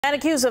And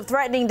accused of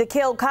threatening to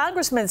kill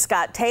Congressman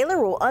Scott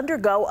Taylor will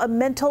undergo a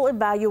mental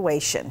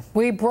evaluation.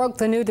 We broke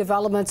the new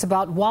developments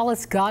about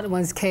Wallace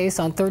Godwin's case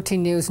on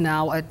 13 News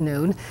Now at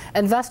noon.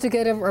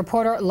 Investigative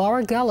reporter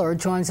Laura Geller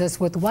joins us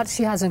with what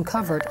she has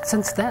uncovered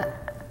since then.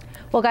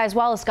 Well, guys,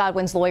 Wallace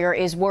Godwin's lawyer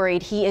is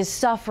worried he is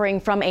suffering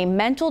from a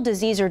mental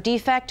disease or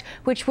defect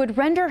which would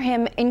render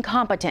him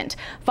incompetent.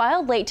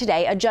 Filed late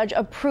today, a judge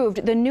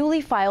approved the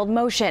newly filed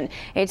motion.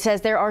 It says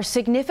there are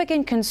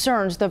significant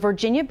concerns the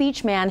Virginia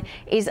Beach man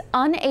is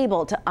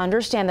unable to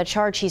understand the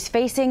charge he's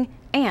facing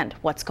and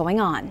what's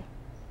going on.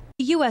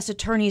 The U.S.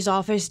 Attorney's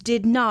Office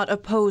did not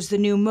oppose the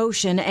new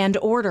motion and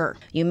order.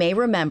 You may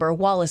remember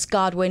Wallace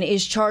Godwin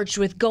is charged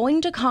with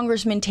going to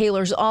Congressman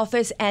Taylor's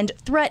office and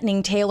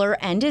threatening Taylor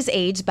and his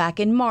aides back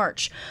in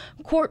March.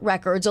 Court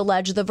records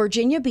allege the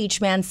Virginia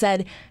Beach man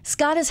said,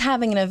 "Scott is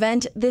having an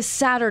event this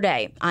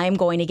Saturday. I am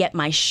going to get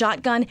my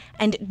shotgun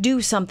and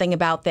do something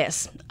about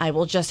this. I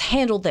will just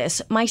handle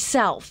this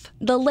myself."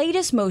 The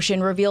latest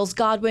motion reveals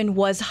Godwin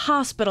was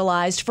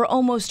hospitalized for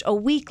almost a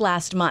week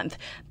last month,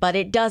 but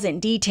it doesn't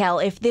detail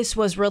if this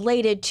was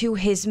related to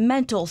his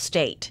mental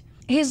state.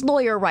 His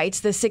lawyer writes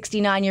the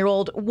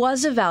 69-year-old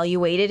was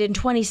evaluated in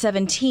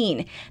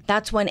 2017.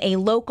 That's when a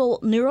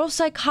local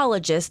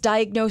neuropsychologist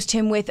diagnosed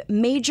him with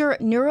major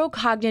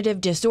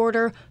neurocognitive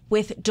disorder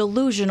with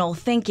delusional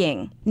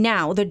thinking.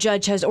 Now, the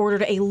judge has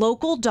ordered a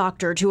local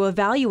doctor to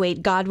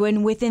evaluate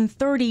Godwin within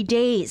 30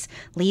 days,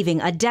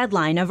 leaving a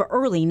deadline of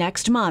early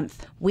next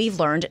month. We've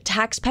learned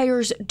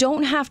taxpayers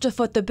don't have to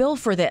foot the bill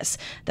for this.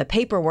 The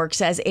paperwork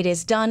says it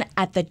is done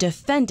at the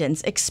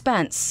defendant's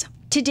expense.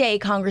 Today,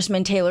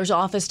 Congressman Taylor's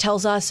office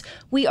tells us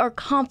we are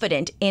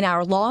confident in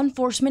our law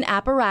enforcement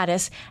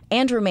apparatus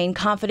and remain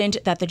confident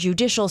that the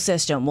judicial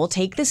system will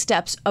take the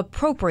steps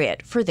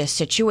appropriate for this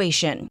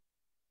situation.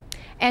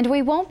 And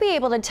we won't be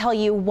able to tell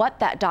you what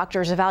that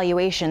doctor's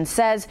evaluation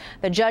says.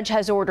 The judge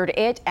has ordered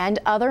it and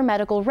other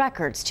medical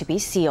records to be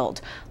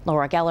sealed.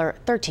 Laura Geller,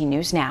 13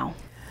 News Now.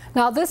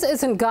 Now, this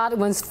isn't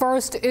Godwin's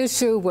first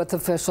issue with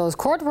officials.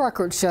 Court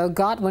records show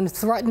Godwin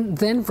threatened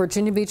then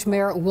Virginia Beach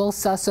Mayor Will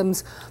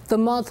Sessoms the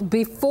month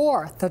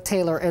before the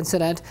Taylor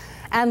incident.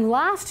 And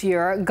last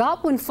year,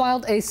 Godwin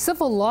filed a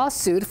civil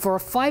lawsuit for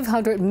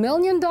 $500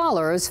 million,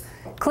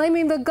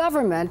 claiming the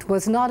government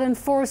was not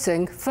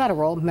enforcing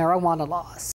federal marijuana laws.